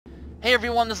Hey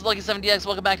everyone, this is LuckySevenDX.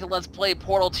 Welcome back to Let's Play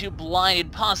Portal 2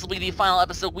 Blinded, possibly the final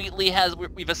episode.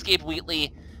 We've escaped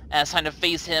Wheatley, and it's time to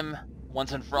face him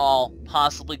once and for all.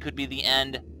 Possibly could be the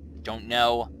end. Don't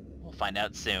know. We'll find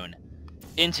out soon.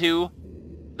 Into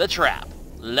the trap.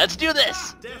 Let's do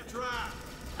this! Death trap!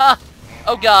 Ha!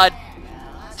 Oh god.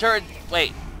 Turret.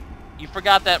 Wait. You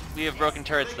forgot that we have broken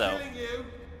turrets, though.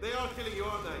 They are killing you,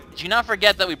 aren't they? Did you not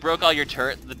forget that we broke all your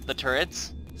the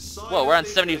turrets? Whoa, we're on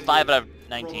 75 out of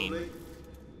 19. Probably.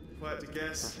 If I had to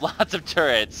guess. Lots of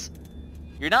turrets.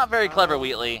 You're not very clever,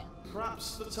 Wheatley.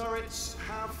 Perhaps the turrets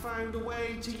have found a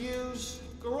way to use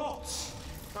garrots.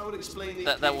 That would explain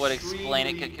the That would explain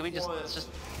it. Can we just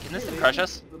can this thing crush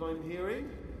us? That I'm hearing.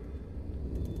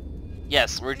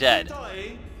 Yes, we're dead.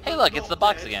 Dying, Hey, look, it's not the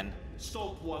box dead, again.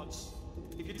 Stomp once.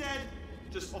 If you're dead,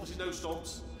 just obviously no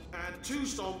stomps, and 2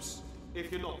 stomps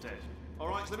if you're not dead. All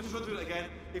right, so let me just run through it again.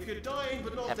 If you're dying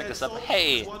but not Pick dead, this up. stomp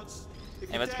Hey. once. If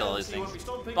Hey, you're let's dead, kill all these obviously you won't be things.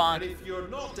 stomping, Bonk. and if you're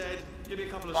not dead, give me a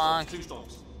couple of Bonk. stomps, 2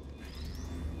 stomps.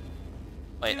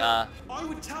 Wait, You know, I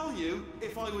would tell you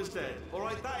if I was dead. All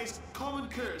right, that is common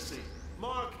courtesy,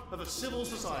 mark of a civil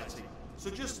society.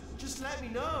 So just let me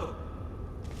know.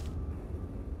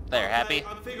 there, Okay, happy?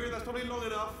 I'm figuring that's probably long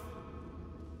enough.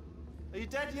 Are you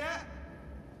dead yet?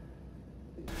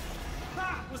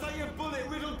 Ha! Was that your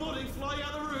bullet-riddled body flying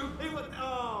out of the room? It was,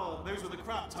 oh, those were the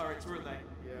crap turrets, weren't they?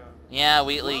 Yeah. Yeah,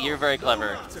 Wheatley, Well, you're very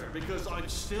clever. No matter, because I'm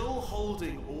still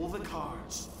holding all the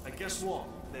cards. And guess what?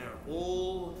 They're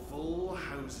all full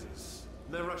houses.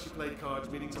 Never actually played cards,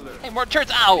 meaning to learn. Hey, more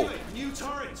turrets! Ow! Anyway, new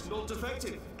turret, not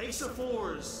defective. Ace of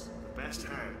 4s, the best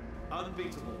hand.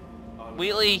 Unbeatable.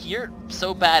 Wheatley, you're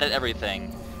so bad at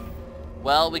everything.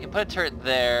 Well, we can put a turret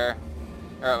there,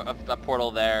 or a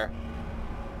portal there.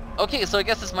 Okay, so I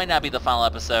guess this might not be the final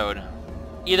episode.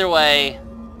 Either way,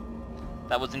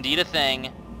 that was indeed a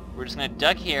thing. We're just gonna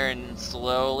duck here and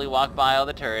slowly walk by all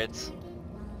the turrets.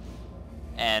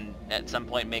 And at some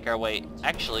point make our way...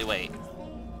 Actually, wait.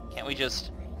 Can't we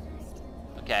just...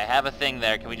 Okay, I have a thing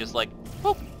there. Can we just like...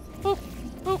 Boop! Boop!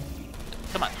 Boop!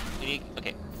 Come on. We need...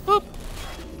 Okay. Boop!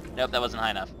 Nope, that wasn't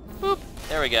high enough. Boop!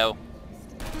 There we go.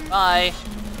 Bye!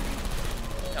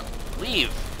 No,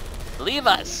 leave! Leave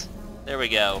us! There we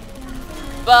go.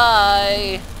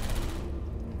 Bye!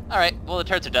 Alright, well the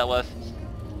turrets are dealt with.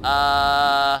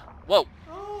 Whoa!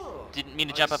 Oh, Didn't mean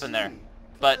to jump I up in there. see.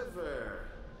 But Clever.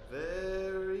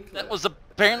 Very clever. that was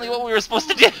apparently what we were supposed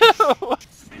to do!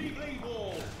 Speedly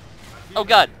ball. Oh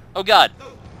god! Oh god!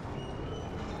 No.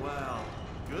 Well,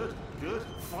 good, good.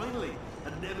 Finally, a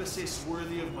nemesis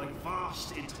worthy of my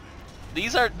vast intellect.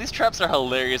 These traps are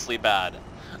hilariously bad.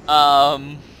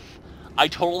 I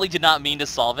totally did not mean to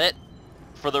solve it.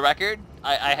 For the record,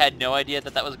 I had no idea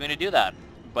that was going to do that.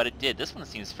 But it did. This one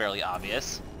seems fairly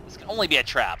obvious. This can only be a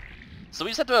trap. So we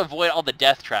just have to avoid all the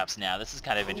death traps now. This is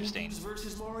kind of interesting. Holmes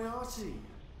versus Moriarty.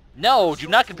 No, do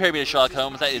not compare me to Sherlock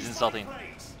Holmes. That is insulting.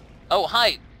 Oh,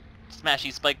 hi,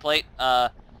 Smashy Spike Plate.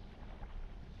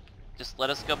 Just let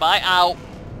us go by. Ow.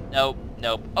 Nope,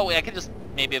 nope. Oh, wait, I could just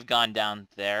maybe have gone down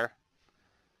there.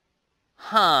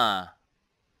 Huh.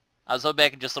 I was hoping I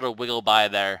could just sort of wiggle by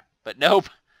there. But nope.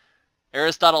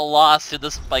 Aristotle lost to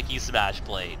the spiky smash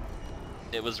plate.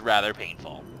 It was rather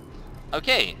painful.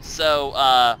 Okay,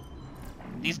 so,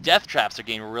 these death traps are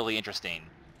getting really interesting.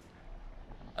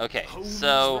 Okay,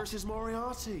 so, versus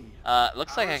Moriarty.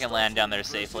 looks like I can land down there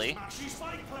safely. Smashy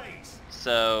spike plates.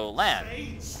 So, land.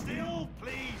 Stay still,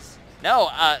 please. No,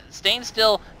 staying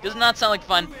still does not sound like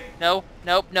fun. No,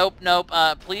 nope, nope, nope.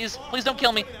 Please don't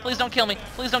kill me. Please don't kill me.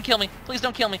 Please don't kill me. Please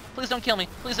don't kill me. Please don't kill me.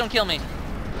 Please don't kill me.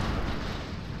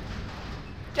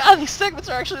 God, these segments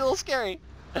are actually a little scary.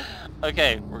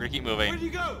 Okay, we're gonna keep moving. Where'd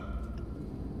you go?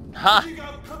 Huh? Where'd you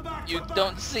go? Come back. You come back.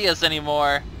 don't see us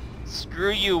anymore.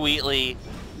 Screw you, Wheatley.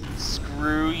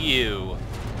 Screw you.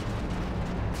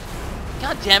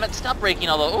 God damn it, stop breaking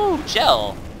all the... Ooh,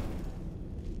 gel.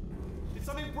 Did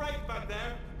something break back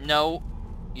there? No,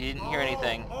 you didn't hear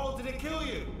anything. Oh, did it kill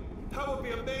you? That would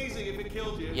be amazing if it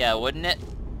killed you. Yeah, wouldn't it?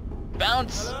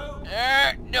 Bounce. Hello?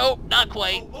 Nope, not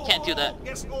quite. Can't do that.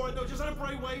 Yes, alright, no, just had a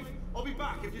brainwave. I'll be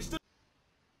back if you're still...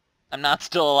 I'm not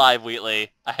still alive,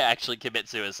 Wheatley. I actually commit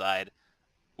suicide.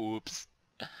 Oops.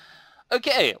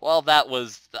 Okay, well that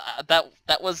was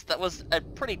a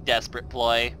pretty desperate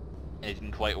ploy. It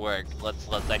didn't quite work. Let's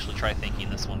actually try thinking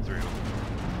this one through.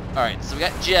 All right, so we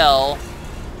got gel.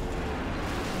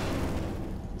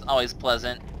 It's always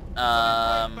pleasant.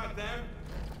 back there.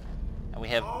 And we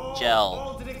have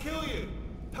gel. Oh, did it kill you?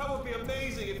 That would be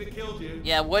amazing if it killed you.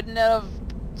 Yeah, wouldn't it have?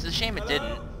 It's a shame it Hello?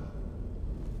 didn't.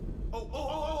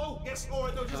 Oh, yes,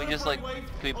 alright, no, Can we have a just, like, brainwave.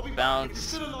 can I'll we be bounce? back. If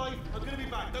you're still alive, I'm gonna be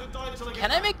back. Don't die until I get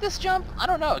Can I back. make this jump? I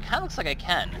don't know. It kind of looks like I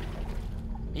can.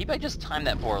 Maybe I just timed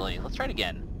that poorly. Let's try it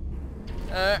again.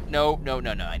 No.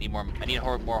 I need more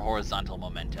horizontal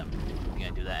momentum. I'm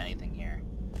gonna do that anything here.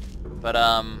 But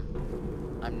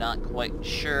I'm not quite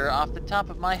sure off the top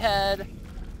of my head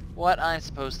what I'm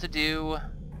supposed to do.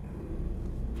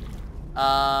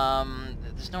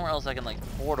 There's nowhere else I can, like,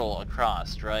 portal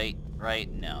across, right?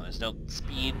 Right? No, there's no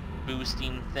speed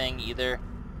boosting thing either.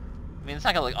 I mean, it's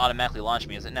not gonna, like, automatically launch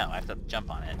me, is it? No, I have to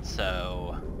jump on it,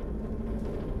 so...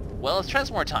 Well, let's try this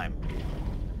one more time.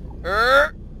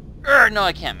 No,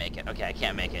 I can't make it. Okay, I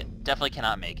can't make it. Definitely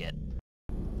cannot make it.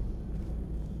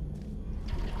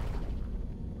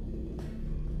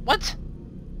 What?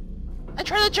 I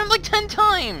tried to jump like 10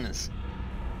 times!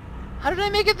 How did I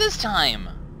make it this time?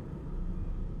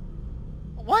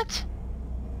 What?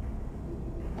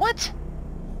 What?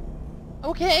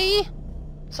 Okay.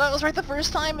 So I was right the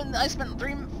first time and I spent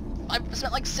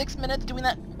like 6 minutes doing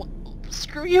that.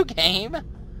 Screw you, game.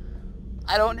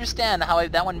 I don't understand how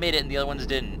that one made it and the other ones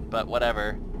didn't, but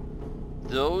whatever.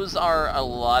 Those are a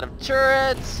lot of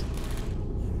turrets.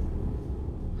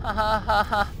 Ha ha ha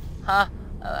ha ha.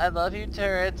 I love you,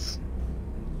 turrets.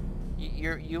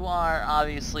 You are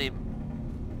obviously...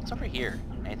 What's over here?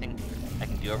 Anything I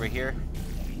can do over here?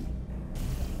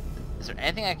 Is there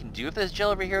anything I can do with this gel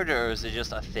over here, or is it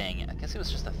just a thing? I guess it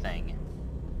was just a thing.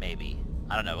 Maybe.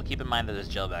 I don't know. We'll keep in mind that there's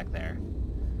gel back there.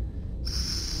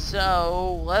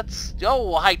 So, let's...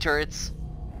 Oh, hi, turrets!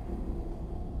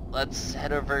 Let's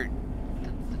head over...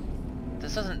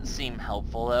 This doesn't seem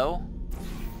helpful, though.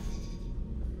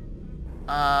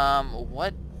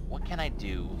 What can I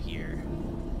do here?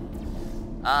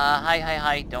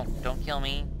 Hi. Don't kill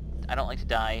me. I don't like to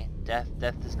die. Death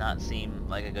does not seem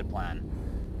like a good plan.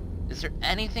 Is there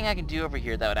anything I can do over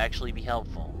here that would actually be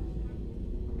helpful?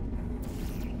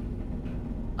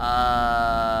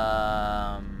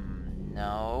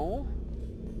 No.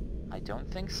 I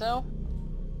don't think so.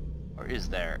 Or is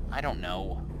there? I don't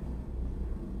know.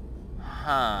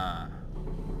 Huh.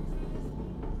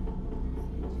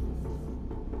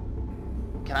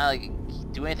 Can I, like,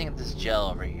 do anything with this gel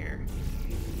over here?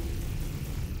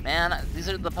 Man, these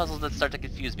are the puzzles that start to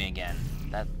confuse me again.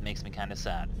 That makes me kind of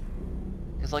sad.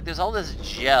 Because, like, there's all this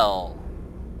gel,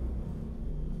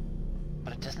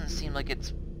 but it doesn't seem like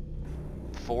it's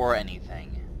for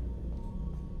anything.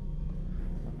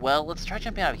 Well, let's try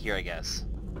jumping out of here, I guess.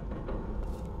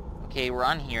 Okay, we're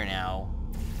on here now.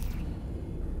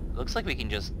 Looks like we can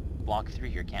just walk through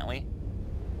here, can't we?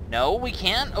 No, we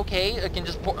can't? Okay, I can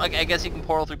just... I guess you can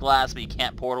portal through glass, but you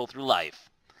can't portal through life.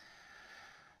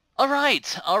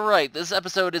 Alright, this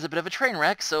episode is a bit of a train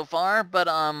wreck so far, but,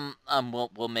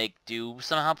 we'll make do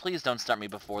somehow. Please don't start me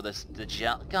before the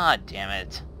jump. God damn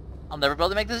it. I'll never be able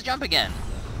to make this jump again.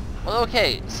 Well,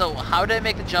 okay, so how did I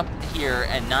make the jump here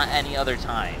and not any other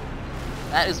time?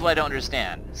 That is what I don't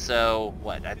understand. So,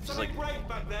 what? I just, like...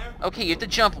 Okay, you have to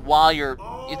jump while you're...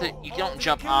 You don't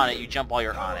jump on it, you jump while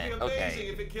you're on it.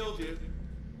 Okay.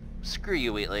 Screw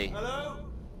you, Wheatley. Hello?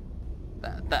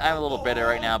 I'm a little bitter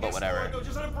right now, but whatever.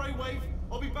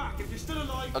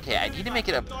 Okay, Okay, I need to make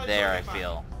it up there, I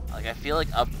feel. Like, I feel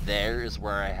like up there is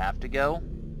where I have to go.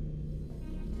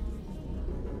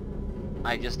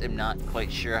 I just am not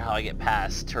quite sure how I get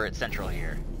past Turret Central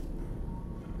here.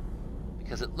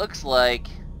 Because it looks like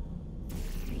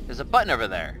there's a button over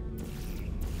there.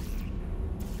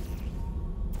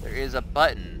 There is a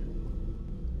button.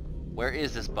 Where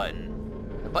is this button?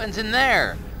 The button's in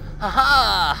there! Ha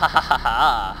ha ha ha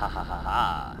ha ha ha ha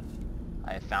ha.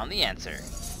 I have found the answer.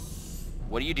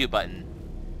 What do you do, button?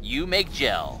 You make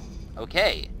gel.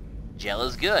 Okay. Gel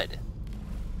is good.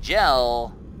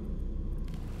 Gel...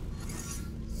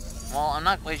 Well, I'm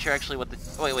not quite sure actually what the...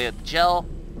 Wait, gel...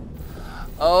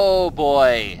 Oh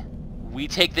boy. We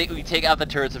take out the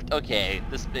turrets of... Okay,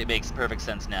 it makes perfect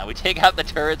sense now. We take out the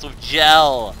turrets with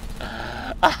gel.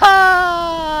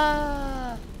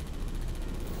 Aha!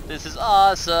 This is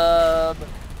awesome.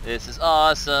 This is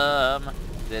awesome.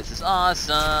 This is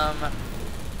awesome.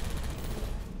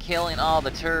 Killing all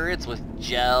the turrets with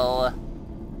gel.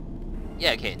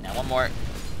 Yeah, okay, now one more.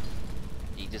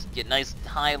 You just get nice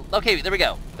high... Okay, there we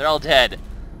go. They're all dead.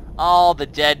 All the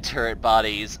dead turret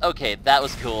bodies. Okay, that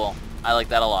was cool. I like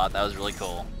that a lot. That was really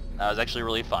cool. That was actually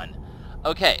really fun.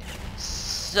 Okay,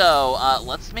 so,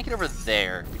 let's make it over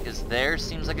there, because there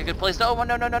seems like a good place to... Oh,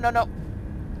 no.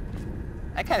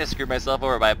 I kind of screwed myself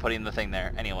over by putting the thing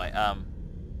there. Anyway,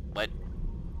 what?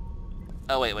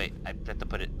 Oh, wait. I have to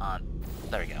put it on.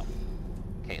 There we go.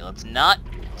 Okay, let's not...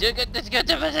 Okay,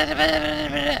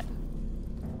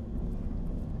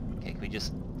 can we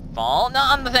just Fall? No,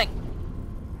 on the thing!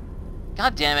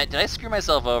 God damn it, did I screw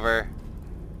myself over?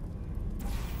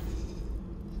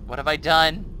 What have I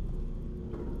done?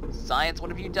 Science, what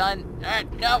have you done?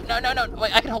 No.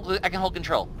 Wait, I can hold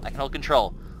control. I can hold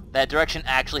control. That direction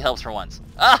actually helps for once.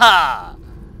 Aha!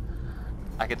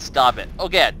 I can stop it. Oh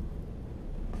god.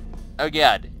 Oh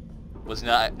god. Was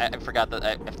not. I forgot that.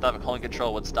 I thought holding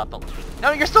control would stop the.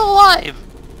 No, you're still alive.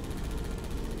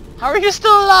 How are you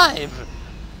still alive?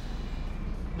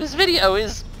 This video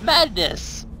is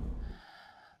madness.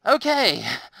 Okay.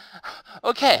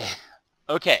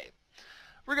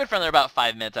 We're good for another about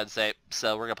 5 minutes, I'd say.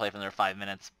 So we're gonna play for another 5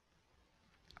 minutes.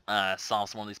 Solve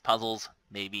some of these puzzles.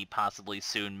 Maybe, possibly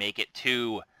soon make it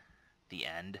to the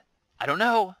end. I don't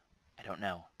know.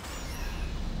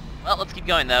 Well, let's keep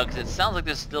going though, because it sounds like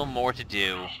there's still more to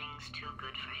do. Too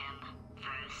good for him.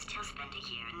 First, he'll spend a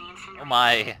year in the incinerator. Oh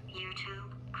my. Year 2,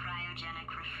 cryogenic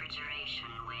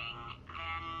refrigeration wing.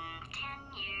 Then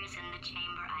 10 years in the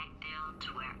chamber I built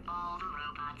where all the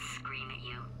robots scream at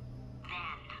you.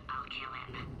 Then I'll kill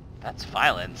him. That's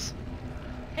violence.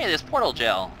 Hey, there's portal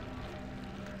gel.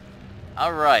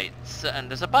 Alright, so, and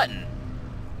there's a button.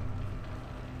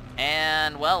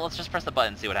 And, well, let's just press the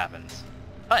button and see what happens.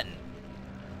 Button.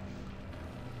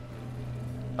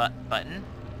 Button?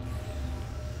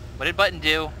 What did button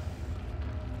do?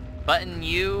 Button,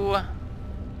 you...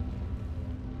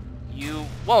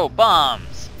 Whoa,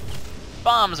 bombs!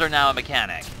 Bombs are now a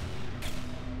mechanic.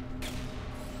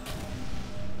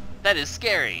 That is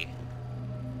scary.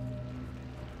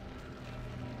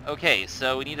 Okay,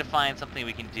 so we need to find something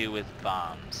we can do with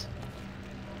bombs.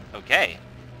 Okay.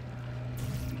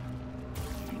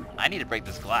 I need to break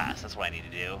this glass, that's what I need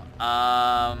to do.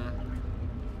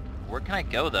 Where can I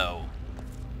go, though?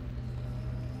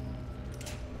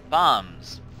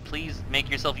 Bombs. Please make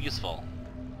yourself useful.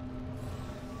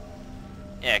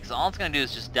 Yeah, because all it's going to do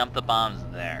is just dump the bombs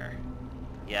there.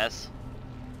 Yes?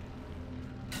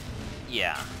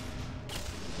 Yeah.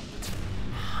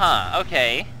 Huh,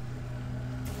 okay.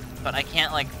 But I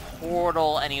can't, like,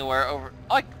 portal anywhere over...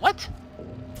 Oh, what?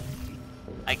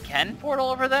 I can portal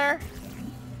over there?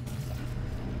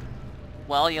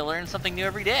 Well, you learn something new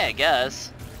every day, I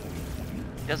guess.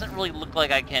 It doesn't really look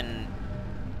like I can...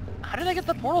 How did I get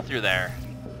the portal through there?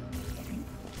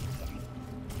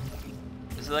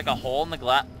 Is there like a hole in the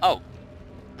glass? Oh,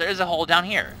 there is a hole down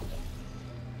here.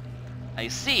 I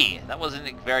see. That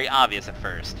wasn't very obvious at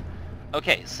first.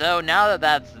 Okay, so now that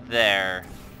that's there,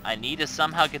 I need to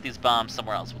somehow get these bombs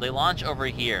somewhere else. Will they launch over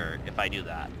here if I do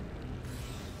that?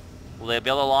 Will they be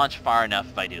able to launch far enough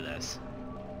if I do this?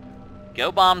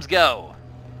 Go, bombs, go!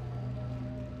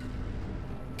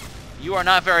 You are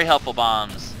not very helpful,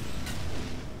 bombs.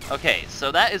 Okay,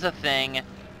 so that is a thing.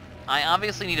 I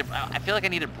obviously need to... I feel like I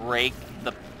need to break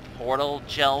the portal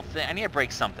gel thing. I need to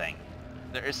break something.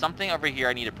 There is something over here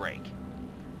I need to break.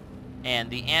 And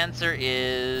the answer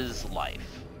is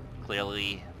life.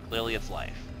 Clearly it's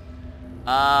life.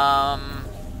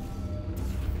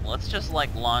 Let's just,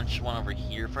 like, launch one over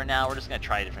here for now. We're just gonna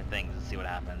try different things and see what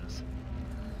happens.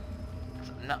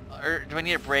 No, or do I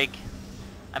need to break...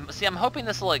 I'm hoping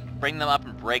this will, like, bring them up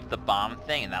and break the bomb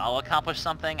thing, and that'll accomplish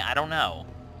something. I don't know.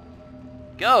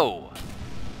 Go!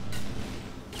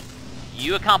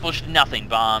 You accomplished nothing,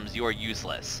 bombs. You are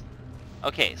useless.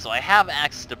 Okay, so I have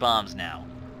access to bombs now.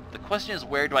 The question is,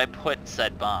 where do I put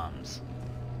said bombs?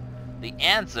 The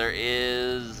answer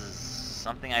is...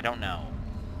 something I don't know.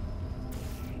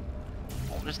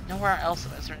 Well, there's nowhere else...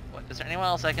 Is there anywhere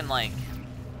else I can, like...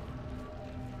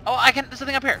 Oh, I can... There's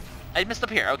something up here! I missed up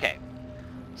here, okay.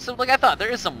 So, like I thought,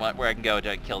 there is somewhere where I can go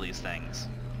to kill these things.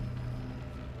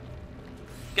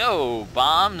 Go,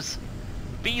 bombs!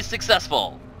 Be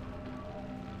successful!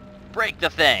 Break the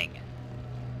thing!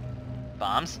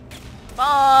 Bombs?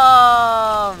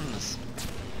 Bombs!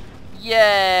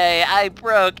 Yay! I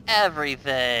broke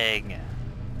everything!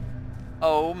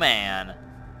 Oh, man.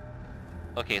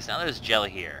 Okay, so now there's gel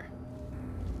here.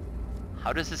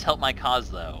 How does this help my cause,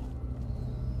 though?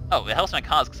 Oh, it helps my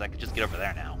cause because I could just get over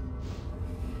there now.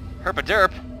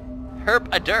 Herp-a-derp!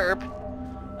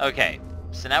 Herp-a-derp! Okay,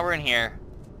 so now we're in here.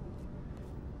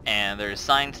 And there's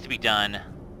signs to be done.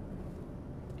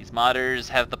 These modders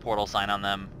have the portal sign on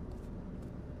them.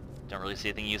 Don't really see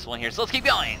anything useful in here, so let's keep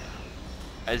going!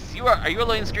 Are you a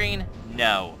loading screen?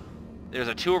 No. There's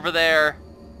a 2 over there.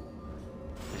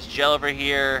 There's gel over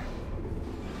here.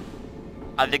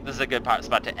 I think this is a good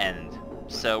spot to end.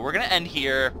 So we're gonna end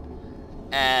here.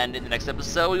 And in the next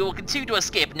episode, we will continue to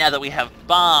escape now that we have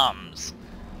bombs.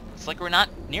 It's like we're not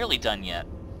nearly done yet.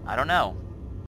 I don't know.